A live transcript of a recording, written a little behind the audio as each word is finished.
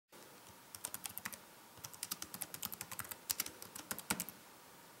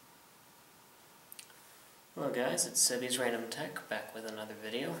Hello guys, it's Sibby's Random Tech, back with another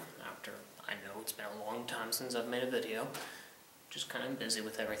video. After, I know it's been a long time since I've made a video. Just kind of busy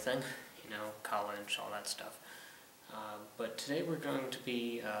with everything, you know, college, all that stuff. But today we're going to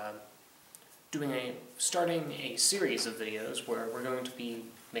be starting a series of videos where we're going to be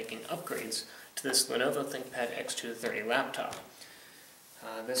making upgrades to this Lenovo ThinkPad X230 laptop.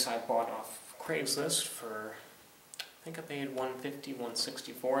 This I bought off Craigslist for, I think I paid $150,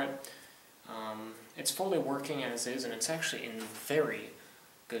 $160 for it. It's fully working as is, and it's actually in very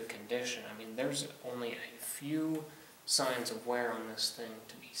good condition. I mean, there's only a few signs of wear on this thing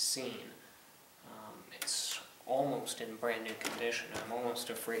to be seen. It's almost in brand new condition. I'm almost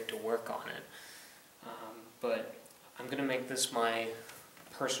afraid to work on it. But I'm going to make this my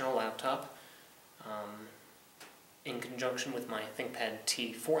personal laptop in conjunction with my ThinkPad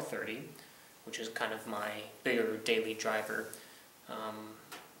T430, which is kind of my bigger daily driver.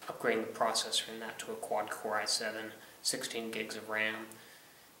 Upgrading the processor in that to a quad-core i7, 16 gigs of RAM,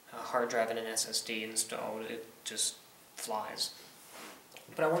 a hard drive and an SSD installed. It just flies.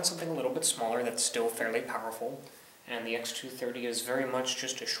 But I want something a little bit smaller that's still fairly powerful, and the X230 is very much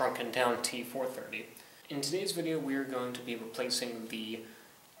just a shrunken down T430. In today's video we are going to be replacing the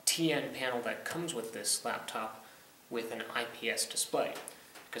TN panel that comes with this laptop with an IPS display.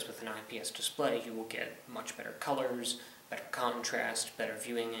 Because with an IPS display you will get much better colors, better contrast, better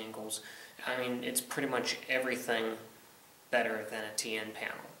viewing angles. I mean, it's pretty much everything better than a TN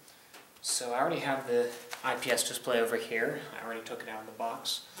panel. So I already have the IPS display over here. I already took it out of the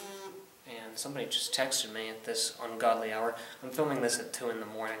box. And somebody just texted me at this ungodly hour. I'm filming this at 2 in the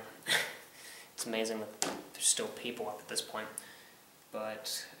morning. It's amazing that there's still people up at this point.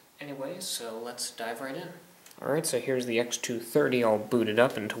 But anyway, so let's dive right in. Alright, so here's the X230 all booted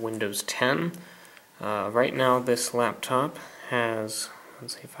up into Windows 10. Right now this laptop has,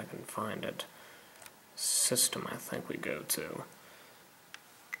 let's see if I can find it, System I think we go to.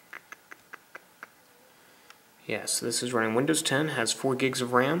 Yes, this is running Windows 10, has 4 gigs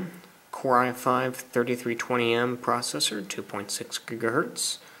of RAM, Core i5 3320M processor, 2.6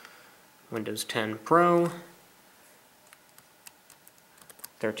 GHz, Windows 10 Pro,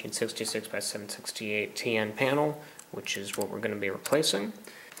 1366 by 768 TN panel, which is what we're going to be replacing.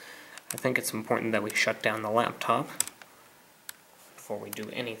 I think it's important that we shut down the laptop before we do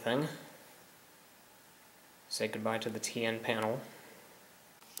anything. Say goodbye to the TN panel.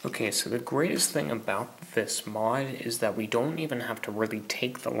 Okay, so the greatest thing about this mod is that we don't even have to really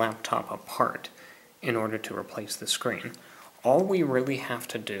take the laptop apart in order to replace the screen. All we really have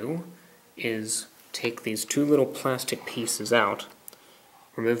to do is take these two little plastic pieces out,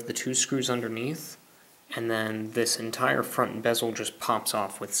 remove the 2 screws underneath, and then this entire front bezel just pops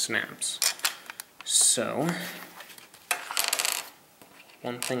off with snaps. So,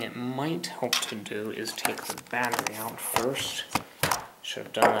 one thing it might help to do is take the battery out first. Should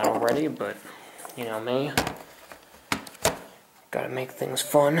have done that already, but you know me. Gotta make things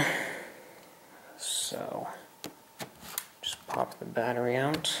fun. So, just pop the battery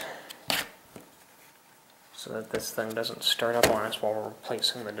out so that this thing doesn't start up on us while we're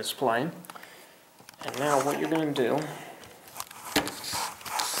replacing the display. And now what you're going to do, you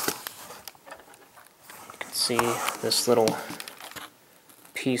can see this little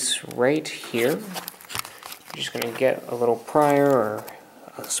piece right here. You're just going to get a little prior or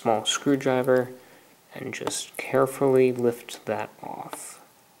a small screwdriver and just carefully lift that off.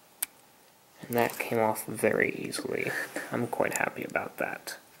 And that came off very easily. I'm quite happy about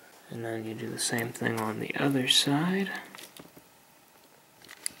that. And then you do the same thing on the other side.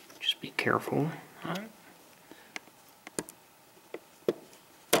 Just be careful.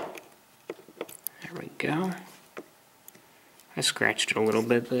 There we go. I scratched it a little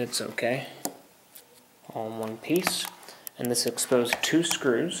bit, but it's okay. All in one piece. And this exposed 2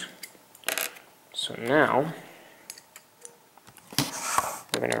 screws. So now,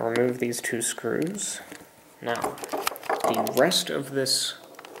 we're going to remove these 2 screws. Now, the rest of this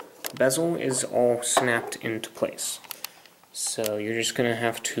bezel is all snapped into place. So you're just going to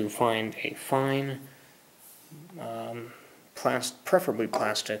have to find a fine, preferably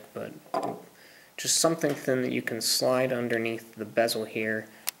plastic, but just something thin that you can slide underneath the bezel here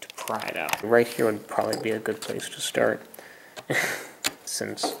to pry it out. Right here would probably be a good place to start,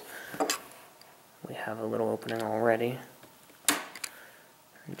 since we have a little opening already.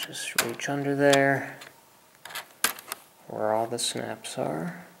 And just reach under there, where all the snaps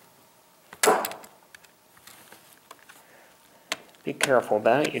are. Be careful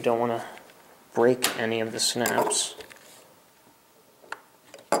about it, you don't want to break any of the snaps.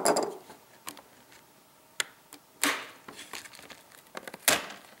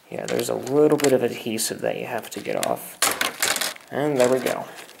 Yeah, there's a little bit of adhesive that you have to get off. And there we go.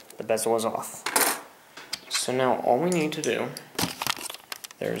 The bezel is off. So now all we need to do,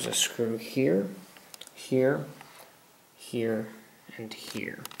 there's a screw here, here, here, and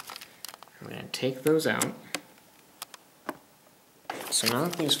here. I'm going to take those out. So now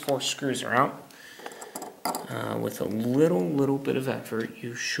that these 4 screws are out, with a little bit of effort,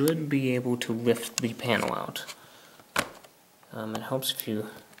 you should be able to lift the panel out. It helps if you're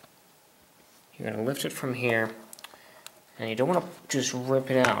going to lift it from here, and you don't want to just rip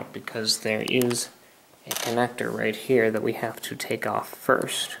it out because there is a connector right here that we have to take off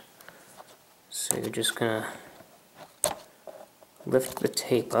first. So you're just going to lift the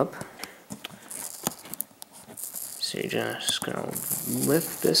tape up. So you're just going to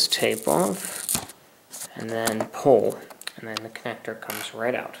lift this tape off and then pull, and then the connector comes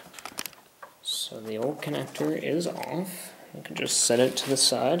right out. So the old connector is off. You can just set it to the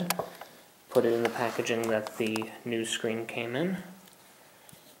side, put it in the packaging that the new screen came in.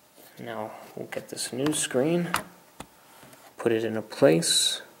 Now we'll get this new screen, put it into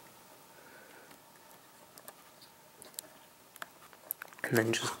place, and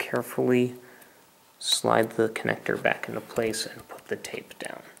then just carefully slide the connector back into place and put the tape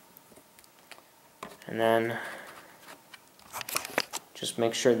down. And then just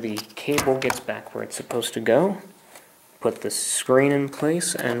make sure the cable gets back where it's supposed to go. Put the screen in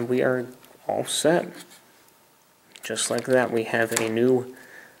place and we are all set. Just like that, we have a new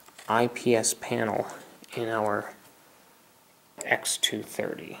IPS panel in our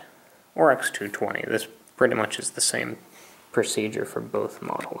X230 or X220. This pretty much is the same procedure for both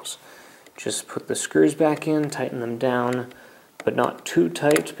models. Just put the screws back in, tighten them down, but not too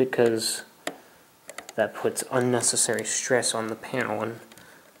tight because that puts unnecessary stress on the panel and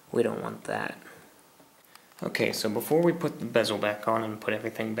we don't want that. Okay, so before we put the bezel back on and put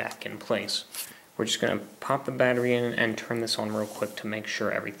everything back in place, we're just going to pop the battery in and turn this on real quick to make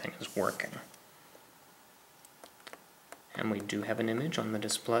sure everything is working. And we do have an image on the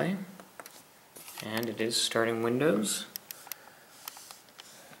display, and it is starting Windows.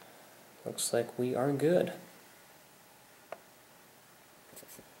 Looks like we are good.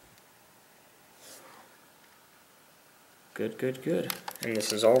 Good. And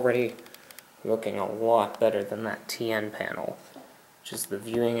this is already looking a lot better than that TN panel. Just the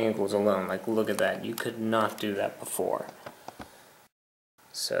viewing angles alone, like look at that, you could not do that before.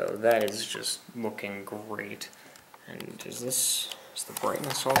 So that is just looking great. And is the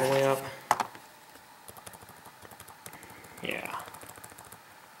brightness all the way up? Yeah.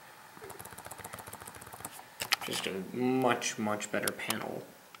 Just a much better panel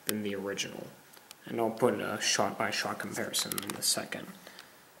than the original. And I'll put a shot-by-shot comparison in a second.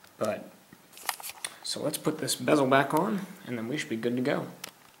 So let's put this bezel back on, and then we should be good to go.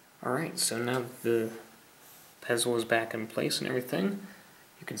 Alright, so now the bezel is back in place and everything,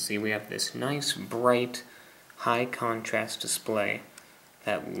 you can see we have this nice, bright, high-contrast display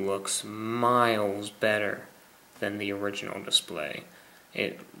that looks miles better than the original display.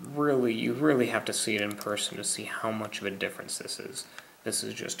 You really have to see it in person to see how much of a difference this is. This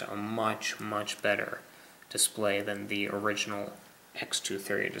is just a much better display than the original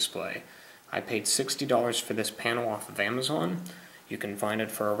X230 display. I paid $60 for this panel off of Amazon. You can find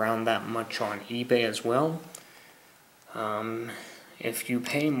it for around that much on eBay as well. If you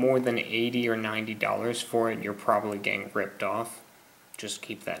pay more than $80 or $90 for it, you're probably getting ripped off. Just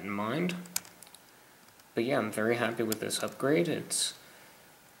keep that in mind. But yeah, I'm very happy with this upgrade. It's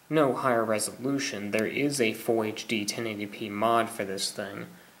no higher resolution. There is a Full HD 1080p mod for this thing.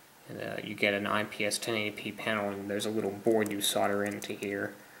 You get an IPS 1080p panel and there's a little board you solder into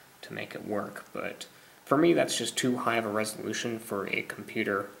here to make it work, but for me that's just too high of a resolution for a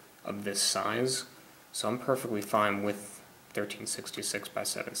computer of this size, so I'm perfectly fine with 1366 by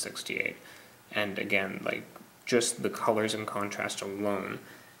 768. And again, like just the colors and contrast alone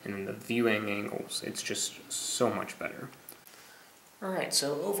and then the viewing angles, it's just so much better. Alright,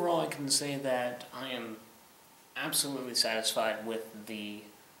 so overall I can say that I am absolutely satisfied with the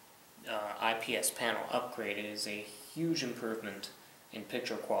IPS panel upgrade. It is a huge improvement in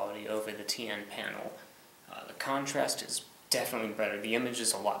picture quality over the TN panel. The contrast is definitely better. The image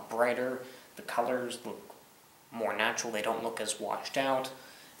is a lot brighter. The colors look more natural. They don't look as washed out.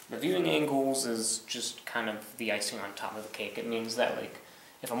 The viewing angles is just kind of the icing on top of the cake. It means that, like,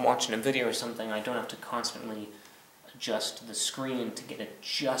 if I'm watching a video or something, I don't have to constantly adjust the screen to get it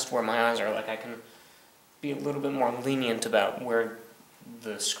just where my eyes are. Like, I can be a little bit more lenient about where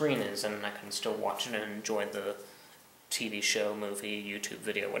the screen is, and I can still watch it and enjoy the TV show, movie, YouTube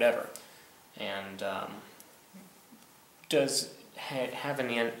video, whatever. And does have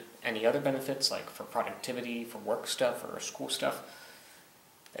any other benefits, like for productivity, for work stuff, or school stuff,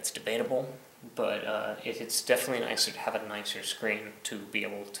 that's debatable. But it's definitely nicer to have a nicer screen to be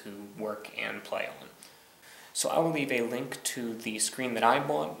able to work and play on. So I will leave a link to the screen that I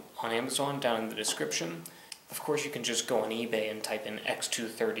bought on Amazon down in the description. Of course, you can just go on eBay and type in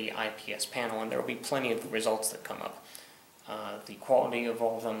X230 IPS panel, and there will be plenty of results that come up. The quality of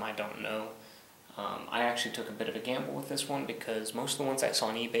all of them, I don't know. I actually took a bit of a gamble with this one because most of the ones I saw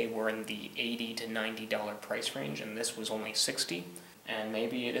on eBay were in the $80 to $90 price range, and this was only $60. And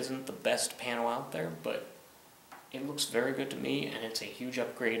maybe it isn't the best panel out there, but it looks very good to me, and it's a huge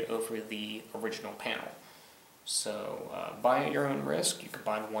upgrade over the original panel. So buy at your own risk. You can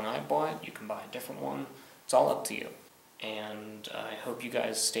buy the one I bought, you can buy a different one. It's all up to you. And I hope you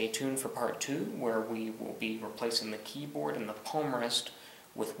guys stay tuned for part 2, where we will be replacing the keyboard and the palm rest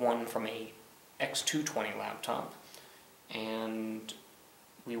with one from a X220 laptop. And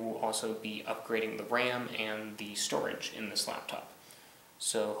we will also be upgrading the RAM and the storage in this laptop.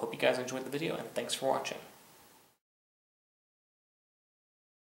 So hope you guys enjoyed the video, and thanks for watching.